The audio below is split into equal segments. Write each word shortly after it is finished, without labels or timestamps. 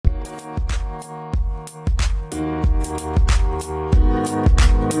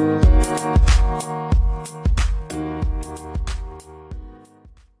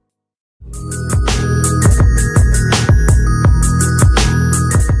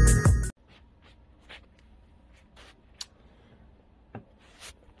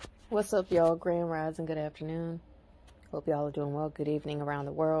What's up, y'all? Grand Rising, good afternoon. Hope y'all are doing well. Good evening around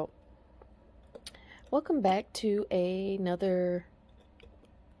the world. Welcome back to another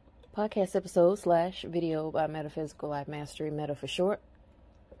podcast episode / video by Metaphysical Life Mastery, Meta for short.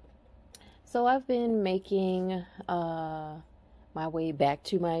 So I've been making my way back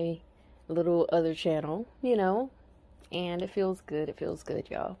to my little other channel, and it feels good. It feels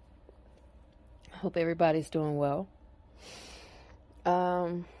good, y'all. Hope everybody's doing well.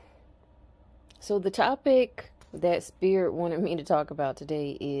 So the topic that Spirit wanted me to talk about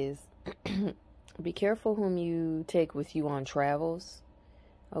today is be careful whom you take with you on travels.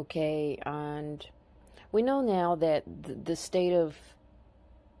 Okay, and we know now that the state of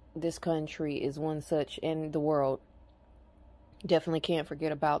this country is one such, and the world, definitely can't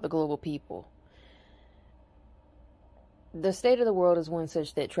forget about the global people. The state of the world is one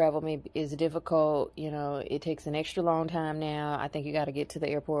such that travel is difficult. It takes an extra long time now. I think you got to get to the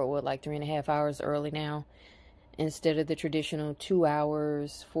airport like 3.5 hours early now, instead of the traditional 2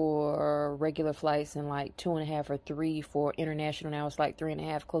 hours for regular flights and like 2.5 or 3 for international. Now it's like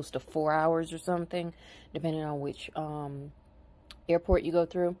 3.5, close to 4 hours or something, depending on which airport you go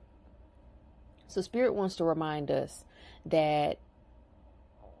through. So Spirit wants to remind us that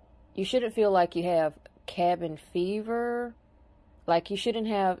you shouldn't feel like you have cabin fever. Like you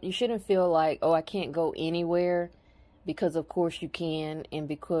shouldn't feel like, oh, I can't go anywhere, because of course you can, and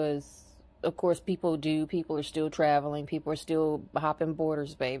because of course people do. People are still traveling. People are still hopping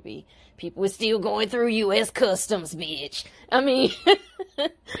borders, baby. People are still going through U.S. Customs, bitch. I mean,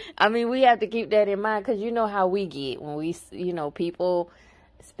 we have to keep that in mind, because you know how we get when we, people,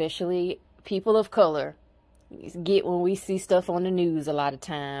 especially people of color, get when we see stuff on the news. A lot of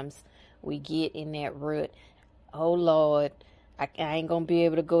times we get in that rut. Oh Lord, I ain't gonna be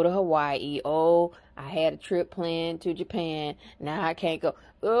able to go to Hawaii. Oh, I had a trip planned to Japan. Now I can't go.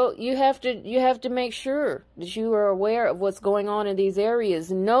 Well, you have to make sure that you are aware of what's going on in these areas.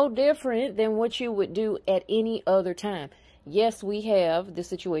 No different than what you would do at any other time. Yes, we have the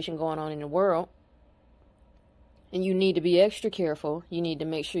situation going on in the world, and you need to be extra careful. You need to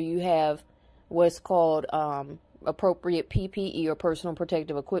make sure you have what's called appropriate PPE, or personal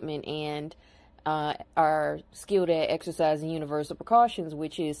protective equipment, and are skilled at exercising universal precautions,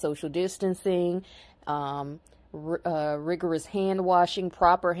 which is social distancing, rigorous hand washing,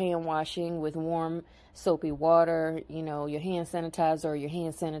 proper hand washing with warm soapy water, your hand sanitizer, or your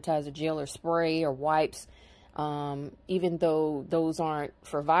hand sanitizer gel or spray or wipes. Even though those aren't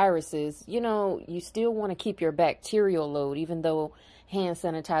for viruses, you still want to keep your bacterial load. Even though hand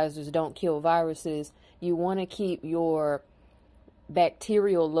sanitizers don't kill viruses, you want to keep your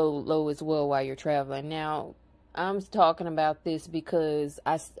bacterial load low as well while you're traveling. Now, I'm talking about this because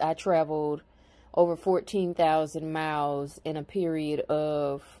I traveled over 14,000 miles in a period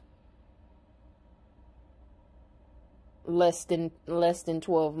of less than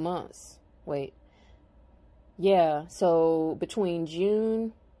 12 months. So between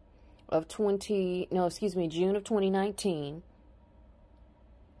June of 2019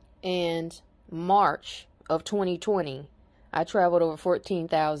 and March of 2020, I traveled over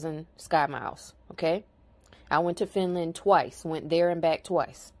 14,000 sky miles. Okay. I went to Finland twice, went there and back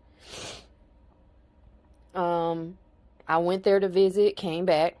twice. I went there to visit, came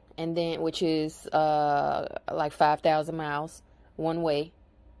back, and then, which is, like 5,000 miles one way.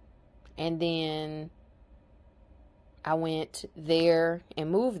 And then I went there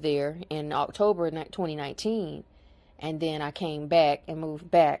and moved there in October 2019. And then I came back and moved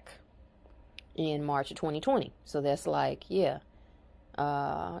back in March of 2020. So that's like,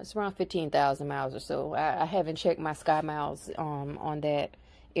 it's around 15,000 miles or so. I haven't checked my sky miles on that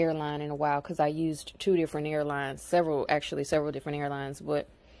airline in a while, because I used two different airlines, several different airlines. But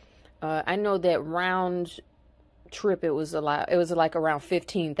I know that round trip, it was like around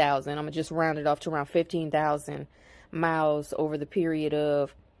 15,000. I'm gonna just round it off to around 15,000 miles over the period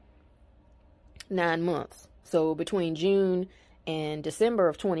of 9 months. So between June and December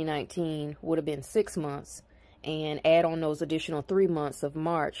of 2019 would have been 6 months, and add on those additional 3 months of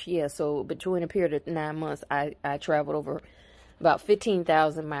March. So between a period of 9 months, I traveled over about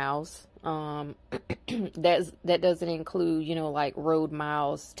 15,000 miles. That doesn't include, like road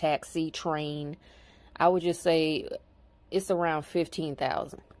miles, taxi, train. I would just say it's around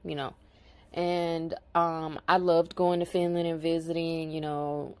 15,000, and I loved going to Finland and visiting.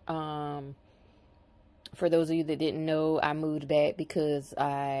 For those of you that didn't know, I moved back because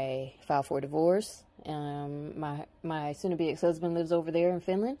I filed for a divorce. My soon-to-be ex-husband lives over there in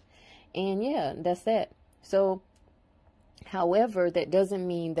Finland, and that's that. So However, that doesn't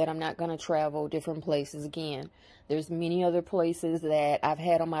mean that I'm not going to travel different places again. There's many other places that I've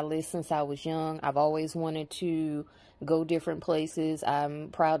had on my list since I was young. I've always wanted to go different places. I'm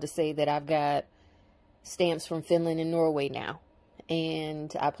proud to say that I've got stamps from Finland and Norway now,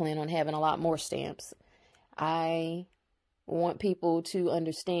 and I plan on having a lot more stamps. I want people to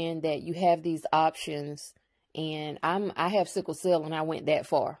understand that you have these options, and I have sickle cell, and I went that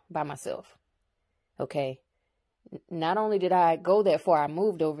far by myself. Okay. Not only did I go that far, I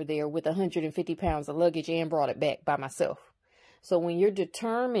moved over there with 150 pounds of luggage and brought it back by myself. So when you're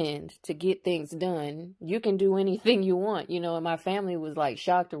determined to get things done, you can do anything you want, and my family was like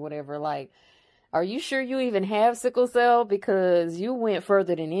shocked or whatever. Like, are you sure you even have sickle cell? Because you went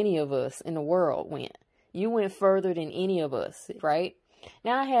further than any of us in the world went. You went further than any of us, right?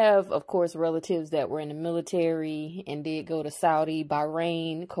 Now, I have, of course, relatives that were in the military and did go to Saudi,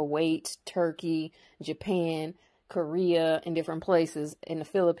 Bahrain, Kuwait, Turkey, Japan, Korea, and different places, in the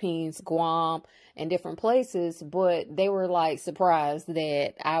Philippines, Guam, and different places, but they were like surprised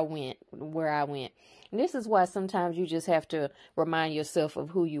that I went where I went. And this is why sometimes you just have to remind yourself of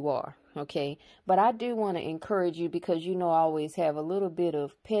who you are, okay? But I do want to encourage you, because I always have a little bit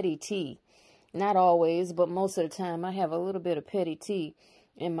of petty tea. Not always, but most of the time I have a little bit of petty tea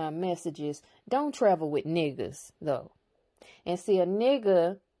in my messages. Don't travel with niggas, though. And see, a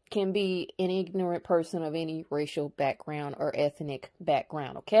nigga can be an ignorant person of any racial background or ethnic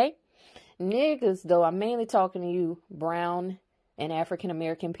background, okay? Niggas, though, I'm mainly talking to you brown and African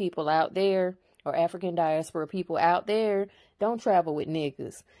American people out there, or African diaspora people out there. Don't travel with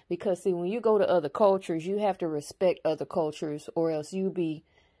niggas, because see, when you go to other cultures, you have to respect other cultures, or else you be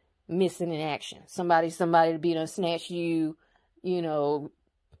missing in action. Somebody to be done snatch you,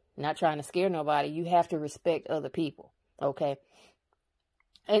 not trying to scare nobody. You have to respect other people, okay?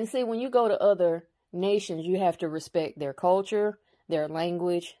 And see, when you go to other nations, you have to respect their culture, their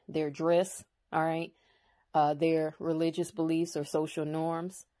language, their dress, all right, their religious beliefs or social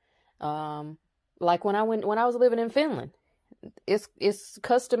norms. Like when I was living in Finland, it's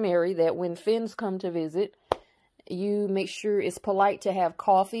customary that when Finns come to visit, you make sure it's polite to have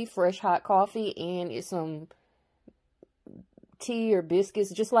coffee, fresh hot coffee, and it's some tea or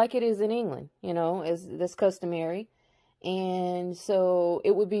biscuits, just like it is in England, as that's customary. And so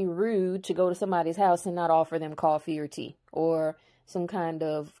it would be rude to go to somebody's house and not offer them coffee or tea or some kind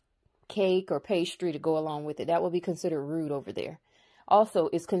of cake or pastry to go along with it. That would be considered rude over there. Also,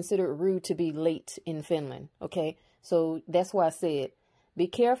 it's considered rude to be late in Finland. Okay. So that's why I said, be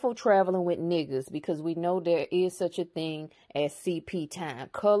careful traveling with niggas, because we know there is such a thing as CP time,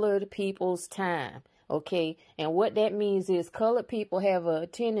 colored people's time. Okay. And what that means is colored people have a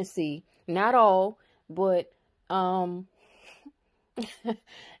tendency, not all, but, not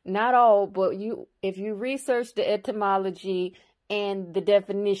all, but if you research the etymology and the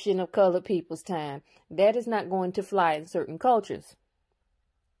definition of colored people's time, that is not going to fly in certain cultures,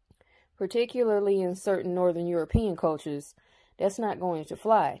 particularly in certain Northern European cultures. That's not going to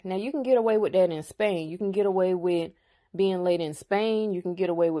fly. Now, you can get away with that in Spain. You can get away with being late in Spain. You can get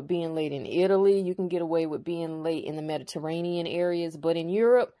away with being late in Italy. You can get away with being late in the Mediterranean areas. But in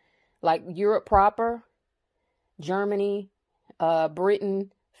Europe, like Europe proper, Germany,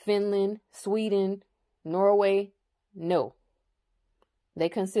 Britain, Finland, Sweden, Norway, no. They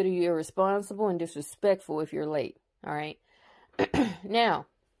consider you irresponsible and disrespectful if you're late. All right. Now,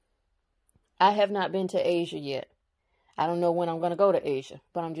 I have not been to Asia yet. I don't know when I'm going to go to Asia,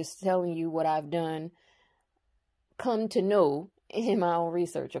 but I'm just telling you what I've come to know in my own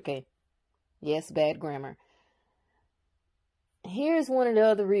research. Okay. Yes, bad grammar. Here's one of the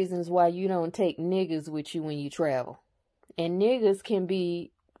other reasons why you don't take niggas with you when you travel. And niggas can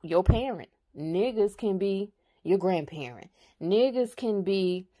be your parent. Niggas can be your grandparent. Niggas can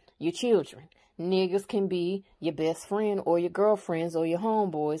be your children. Niggas can be your best friend or your girlfriends or your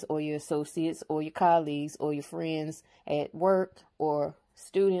homeboys or your associates or your colleagues or your friends at work or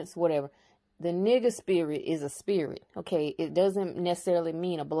students, whatever. The nigga spirit is a spirit, okay? It doesn't necessarily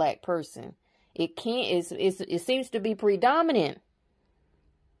mean a black person. It seems to be predominant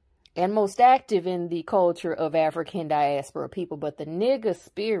and most active in the culture of African diaspora people. But the nigga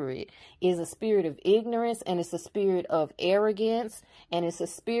spirit is a spirit of ignorance, and it's a spirit of arrogance, and it's a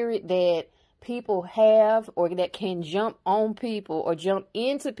spirit that people have, or that can jump on people or jump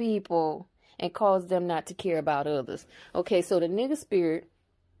into people and cause them not to care about others. Okay, so the nigga spirit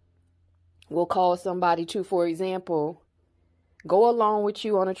will cause somebody to, for example, go along with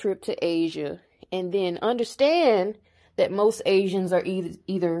you on a trip to Asia, and then understand that most Asians are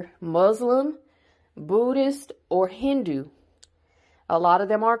either Muslim, Buddhist, or Hindu. A lot of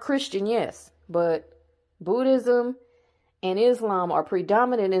them are Christian, yes, but Buddhism and Islam are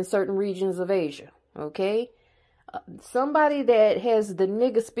predominant in certain regions of Asia. Okay? Somebody that has the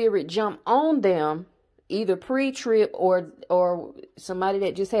nigga spirit jump on them, either pre-trip or somebody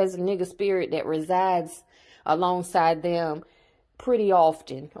that just has a nigga spirit that resides alongside them pretty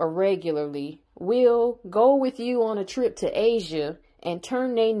often or regularly, will go with you on a trip to Asia and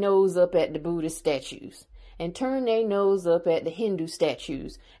turn their nose up at the Buddhist statues and turn their nose up at the Hindu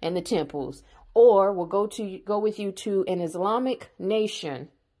statues and the temples, or will go with you to an Islamic nation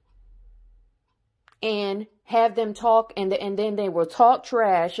and have them talk, and then they will talk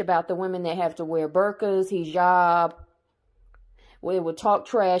trash about the women that have to wear burqas, hijab. They will talk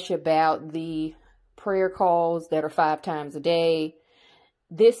trash about the prayer calls that are 5 times a day.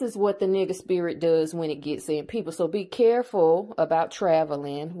 This is what the nigga spirit does when it gets in people. So be careful about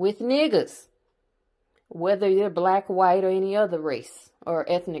traveling with niggas, whether they're black, white, or any other race or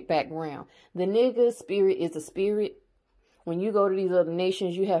ethnic background. The nigga spirit is a spirit. When you go to these other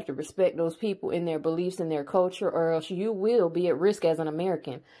nations, you have to respect those people in their beliefs and their culture, or else you will be at risk as an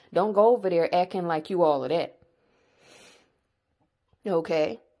American. Don't go over there acting like you all of that.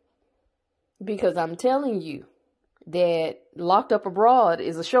 Okay? Because I'm telling you that Locked Up Abroad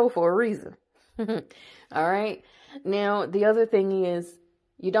is a show for a reason. All right? Now, the other thing is,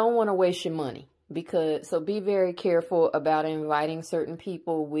 you don't want to waste your money. So be very careful about inviting certain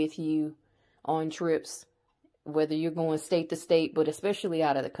people with you on trips, whether you're going state to state, but especially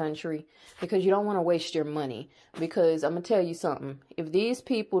out of the country, because you don't want to waste your money. Because I'm going to tell you something. If these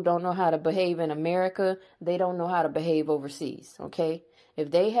people don't know how to behave in America, they don't know how to behave overseas, okay? If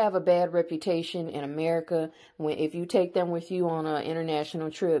they have a bad reputation in America, if you take them with you on an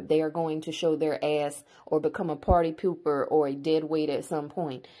international trip, they are going to show their ass or become a party pooper or a dead weight at some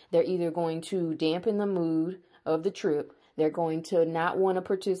point. They're either going to dampen the mood of the trip, they're going to not want to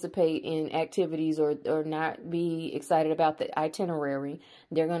participate in activities or not be excited about the itinerary.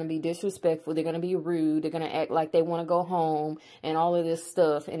 They're going to be disrespectful. They're going to be rude. They're going to act like they want to go home and all of this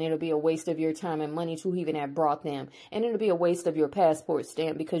stuff. And it'll be a waste of your time and money to even have brought them. And it'll be a waste of your passport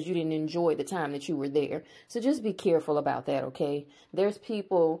stamp because you didn't enjoy the time that you were there. So just be careful about that, okay? There's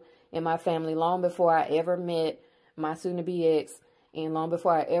people in my family long before I ever met my soon-to-be ex and long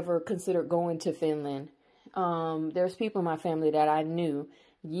before I ever considered going to Finland. There's people in my family that I knew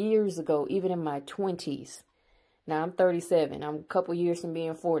years ago, even in my 20s. Now I'm 37. I'm a couple years from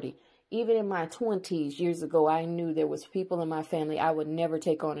being 40. Even in my 20s, years ago, I knew there was people in my family I would never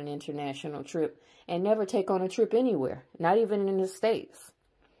take on an international trip and never take on a trip anywhere, not even in the States.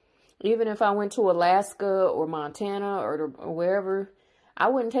 Even if I went to Alaska or Montana or wherever, I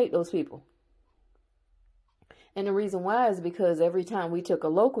wouldn't take those people. And the reason why is because every time we took a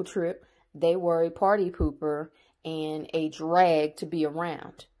local trip, they were a party pooper and a drag to be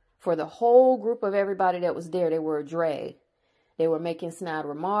around. For the whole group of everybody that was there, they were a drag. They were making snide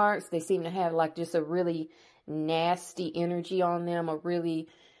remarks. They seemed to have like just a really nasty energy on them, a really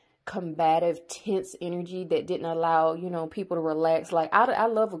combative, tense energy that didn't allow, people to relax. Like, I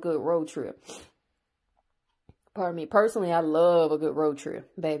love a good road trip. Pardon me. Personally, I love a good road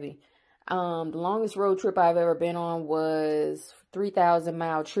trip, baby. The longest road trip I've ever been on was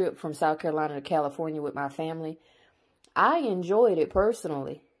 3,000-mile trip from South Carolina to California with my family. I enjoyed it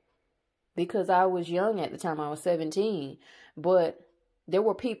personally because I was young at the time. I was 17, but there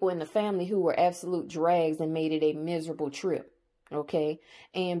were people in the family who were absolute drags and made it a miserable trip. Okay.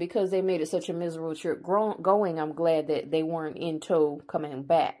 And because they made it such a miserable trip going, I'm glad that they weren't in tow coming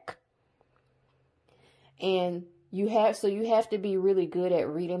back. And you have to be really good at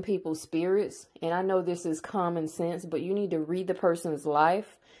reading people's spirits. And I know this is common sense, but you need to read the person's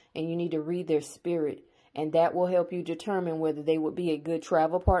life and you need to read their spirit. And that will help you determine whether they would be a good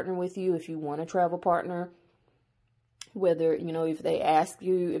travel partner with you if you want a travel partner. Whether, if they ask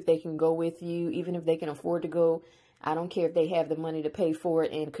you if they can go with you, even if they can afford to go. I don't care if they have the money to pay for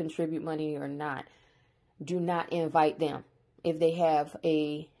it and contribute money or not. Do not invite them. If they have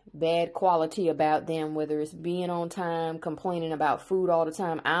a bad quality about them, whether it's being on time, complaining about food all the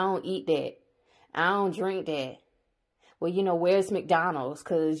time. I don't eat that. I don't drink that. Well, where's McDonald's?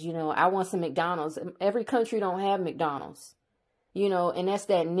 Because, I want some McDonald's. Every country don't have McDonald's, and that's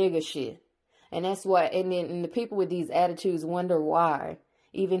that nigga shit. And that's what, and then the people with these attitudes wonder why,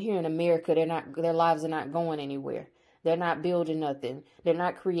 even here in America, their lives are not going anywhere. They're not building nothing. They're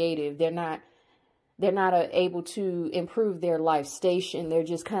not creative. They're not able to improve their life station. They're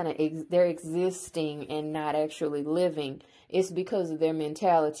just they're existing and not actually living. It's because of their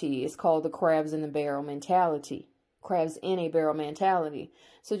mentality. It's called the crabs in the barrel mentality. Crabs in a barrel mentality.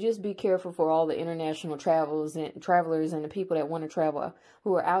 So just be careful for all the international travelers and the people that want to travel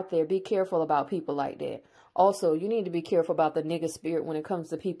who are out there. Be careful about people like that. Also, you need to be careful about the nigga spirit when it comes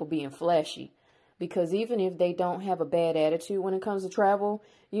to people being flashy. Because even if they don't have a bad attitude when it comes to travel,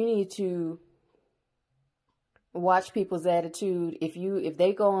 you need to watch people's attitude. If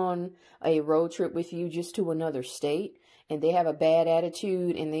they go on a road trip with you just to another state and they have a bad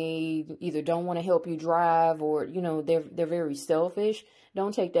attitude and they either don't want to help you drive or, you know, they're very selfish,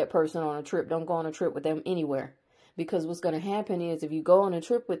 don't take that person on a trip. Don't go on a trip with them anywhere. Because what's going to happen is if you go on a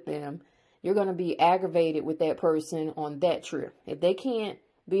trip with them, you're going to be aggravated with that person on that trip. If they can't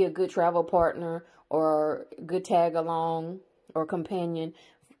be a good travel partner or good tag along or companion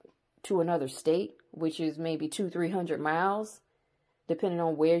to another state, which is maybe 200-300 miles, depending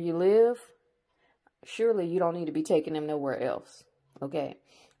on where you live, surely you don't need to be taking them nowhere else. Okay.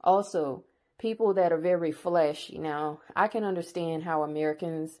 Also, people that are very flashy. Now, I can understand how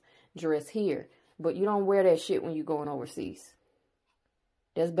Americans dress here, but you don't wear that shit when you're going overseas.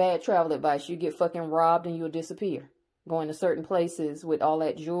 That's bad travel advice. You get fucking robbed and you'll disappear. Going to certain places with all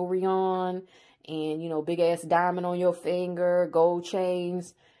that jewelry on and, you know, big ass diamond on your finger, gold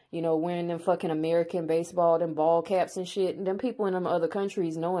chains, you know, wearing them fucking American baseball, them ball caps and shit. And them people in them other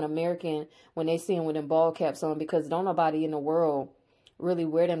countries know an American when they see them with them ball caps on, because don't nobody in the world really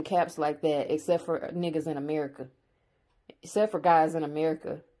wear them caps like that except for niggas in America. Except for guys in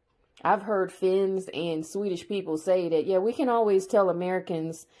America. I've heard Finns and Swedish people say that, yeah, we can always tell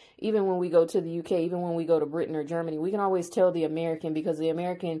Americans, even when we go to the UK, even when we go to Britain or Germany, we can always tell the American because the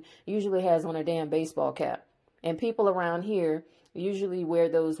American usually has on a damn baseball cap. And people around here usually wear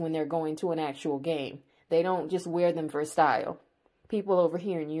those when they're going to an actual game. They don't just wear them for style. People over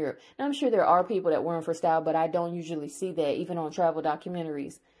here in Europe. And I'm sure there are people that wear them for style, but I don't usually see that, even on travel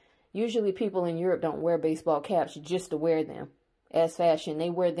documentaries. Usually people in Europe don't wear baseball caps just to wear them as fashion. They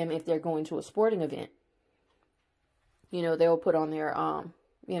wear them if they're going to a sporting event. You know, they'll put on their,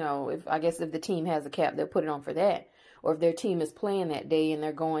 you know, if the team has a cap, they'll put it on for that. Or if their team is playing that day and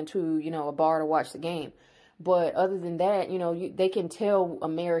they're going to, you know, a bar to watch the game. But other than that, you know, they can tell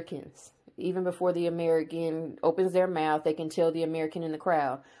Americans. Even before the American opens their mouth, they can tell the American in the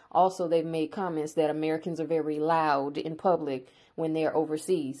crowd. Also, they've made comments that Americans are very loud in public when they're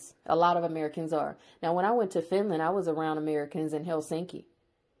overseas. A lot of Americans are. Now, when I went to Finland, I was around Americans in Helsinki.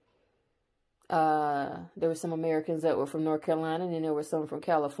 There were some Americans that were from North Carolina, and then there were some from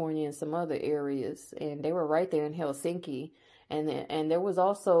California and some other areas. And they were right there in Helsinki. And there was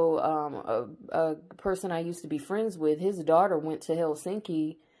also a person I used to be friends with. His daughter went to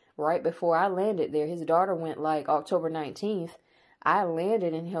Helsinki right before I landed there. His daughter went like October 19th. I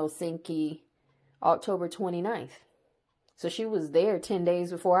landed in Helsinki October 29th. So she was there 10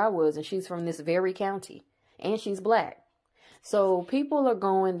 days before I was, and she's from this very county, and she's black. So people are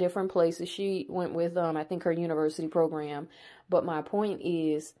going different places. She went with, I think, her university program. But my point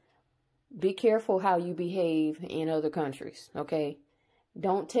is, be careful how you behave in other countries, okay?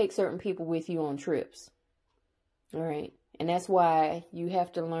 Don't take certain people with you on trips, all right? And that's why you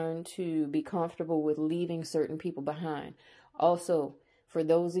have to learn to be comfortable with leaving certain people behind. Also, for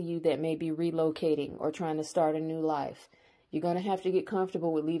those of you that may be relocating or trying to start a new life, you're going to have to get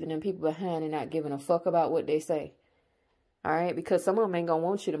comfortable with leaving them people behind and not giving a fuck about what they say. All right? Because some of them ain't going to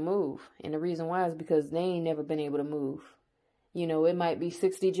want you to move. And the reason why is because they ain't never been able to move. You know, it might be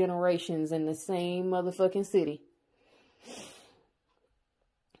 60 generations in the same motherfucking city.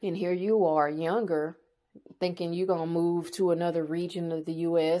 And here you are, younger, thinking you're going to move to another region of the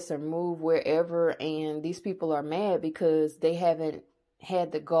U.S. or move wherever. And these people are mad because they haven't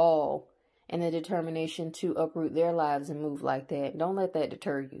had the gall and the determination to uproot their lives and move like that. Don't let that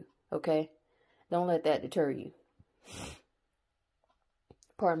deter you, okay? Don't let that deter you.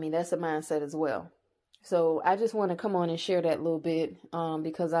 Pardon me, that's a mindset as well. So I just want to come on and share that little bit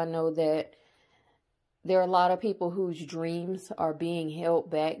because I know that there are a lot of people whose dreams are being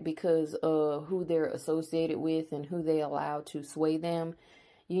held back because of who they're associated with and who they allow to sway them.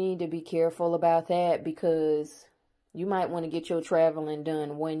 You need to be careful about that because you might want to get your traveling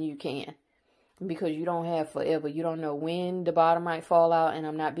done when you can. Because you don't have forever. You don't know when the bottom might fall out. And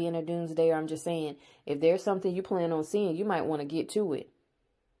I'm not being a doomsdayer. I'm just saying, if there's something you plan on seeing, you might want to get to it.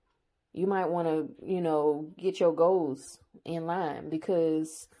 You might want to, you know, get your goals in line.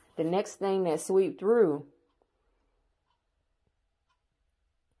 Because the next thing that sweeps through,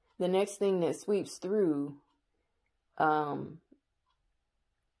 I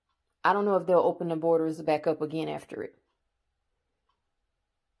don't know if they'll open the borders back up again after it.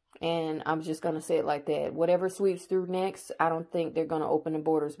 And I'm just going to say it like that. Whatever sweeps through next, I don't think they're going to open the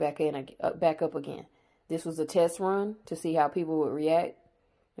borders back up again. This was a test run to see how people would react.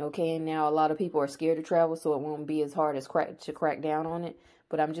 Okay, and now a lot of people are scared to travel, so it won't be as hard as to crack down on it.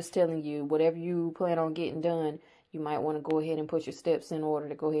 But I'm just telling you, whatever you plan on getting done, you might want to go ahead and put your steps in order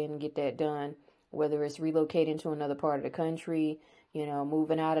to go ahead and get that done. Whether it's relocating to another part of the country, you know,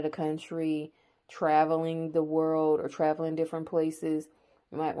 moving out of the country, traveling the world or traveling different places.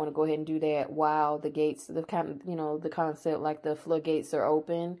 You might want to go ahead and do that while the gates, the concept like the floodgates are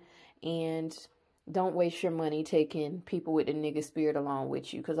open. And don't waste your money taking people with the nigga spirit along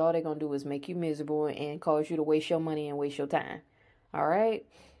with you, because all they're going to do is make you miserable and cause you to waste your money and waste your time. All right?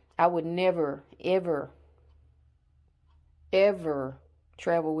 I would never, ever, ever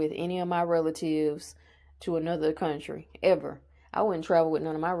travel with any of my relatives to another country. Ever. I wouldn't travel with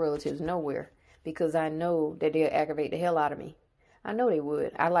none of my relatives nowhere, because I know that they'll aggravate the hell out of me. I know they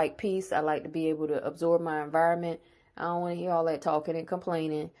would. I like peace. I like to be able to absorb my environment. I don't want to hear all that talking and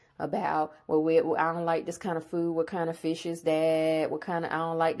complaining about, well, I don't like this kind of food. What kind of fish is that? I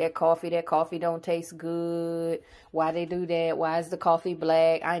don't like that coffee. That coffee don't taste good. Why they do that? Why is the coffee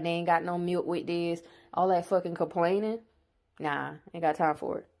black? They ain't got no milk with this. All that fucking complaining. Nah, ain't got time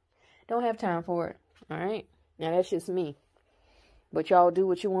for it. Don't have time for it. All right? Now, that's just me. But y'all do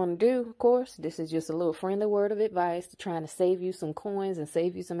what you want to do, of course. This is just a little friendly word of advice to trying to save you some coins and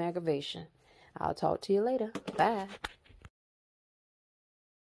save you some aggravation. I'll talk to you later. Bye.